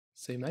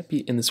So you might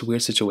be in this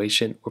weird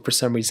situation where for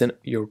some reason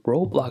your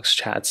Roblox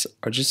chats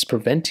are just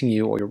preventing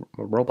you, or your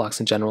Roblox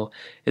in general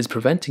is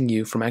preventing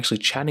you from actually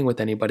chatting with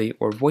anybody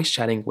or voice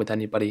chatting with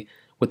anybody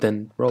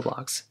within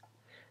Roblox.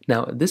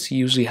 Now, this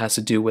usually has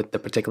to do with the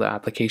particular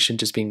application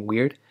just being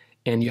weird,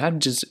 and you have to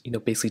just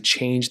basically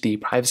change the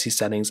privacy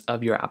settings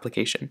of your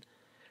application.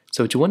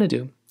 So what you want to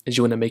do is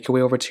you want to make your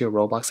way over to your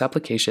Roblox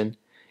application,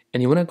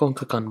 and you want to go and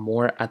click on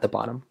More at the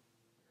bottom.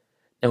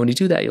 Now, when you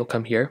do that, you'll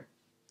come here.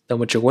 Then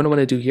what you're going to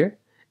want to do here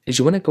is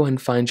you want to go ahead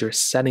and find your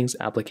settings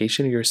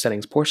application or your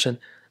settings portion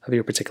of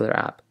your particular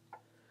app.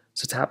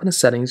 So to tap into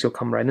settings, you'll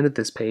come right into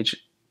this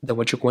page. Then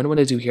what you're going to want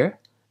to do here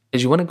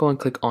is you want to go and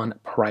click on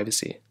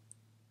privacy.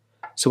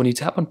 So when you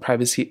tap on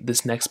privacy,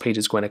 this next page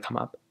is going to come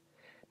up.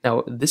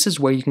 Now, this is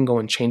where you can go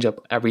and change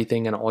up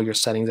everything and all your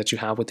settings that you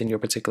have within your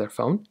particular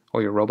phone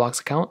or your Roblox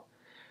account.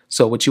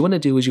 So what you want to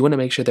do is you want to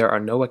make sure there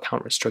are no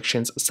account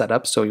restrictions set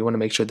up. So you want to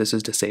make sure this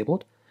is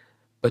disabled.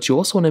 But you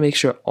also want to make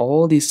sure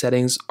all these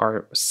settings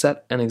are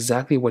set and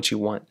exactly what you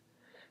want.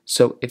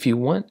 So if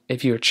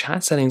your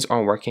chat settings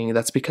aren't working,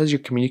 that's because your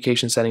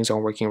communication settings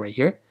aren't working right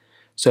here.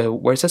 So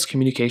where it says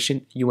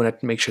communication, you want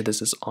to make sure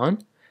this is on.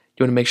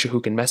 You want to make sure who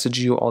can message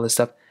you, all this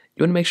stuff.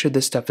 You want to make sure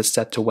this stuff is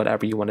set to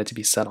whatever you want it to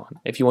be set on.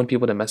 If you want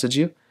people to message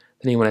you,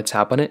 then you want to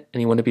tap on it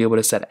and you want to be able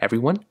to set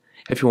everyone.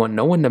 If you want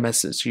no one to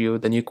message you,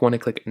 then you want to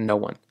click no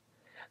one.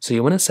 So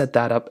you want to set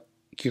that up.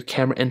 Your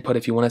camera input,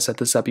 if you want to set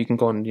this up, you can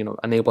go and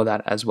enable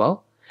that as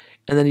well.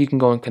 And then you can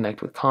go and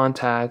connect with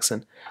contacts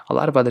and a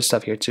lot of other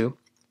stuff here too.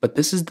 But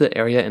this is the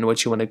area in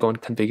which you want to go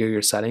and configure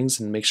your settings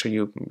and make sure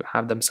you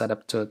have them set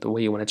up to the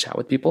way you want to chat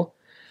with people.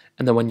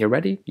 And then when you're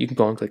ready, you can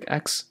go and click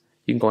X.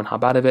 You can go and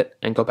hop out of it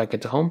and go back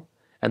into home.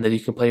 And then you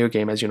can play your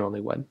game as you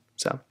normally would.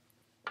 So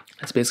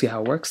that's basically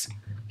how it works.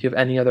 If you have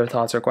any other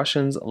thoughts or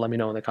questions, let me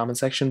know in the comment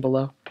section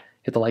below.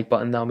 Hit the like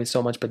button, that would mean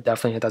so much, but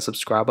definitely hit that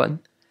subscribe button.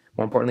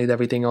 More importantly than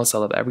everything else, I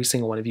love every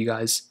single one of you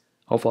guys.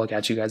 Hopefully I'll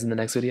catch you guys in the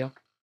next video.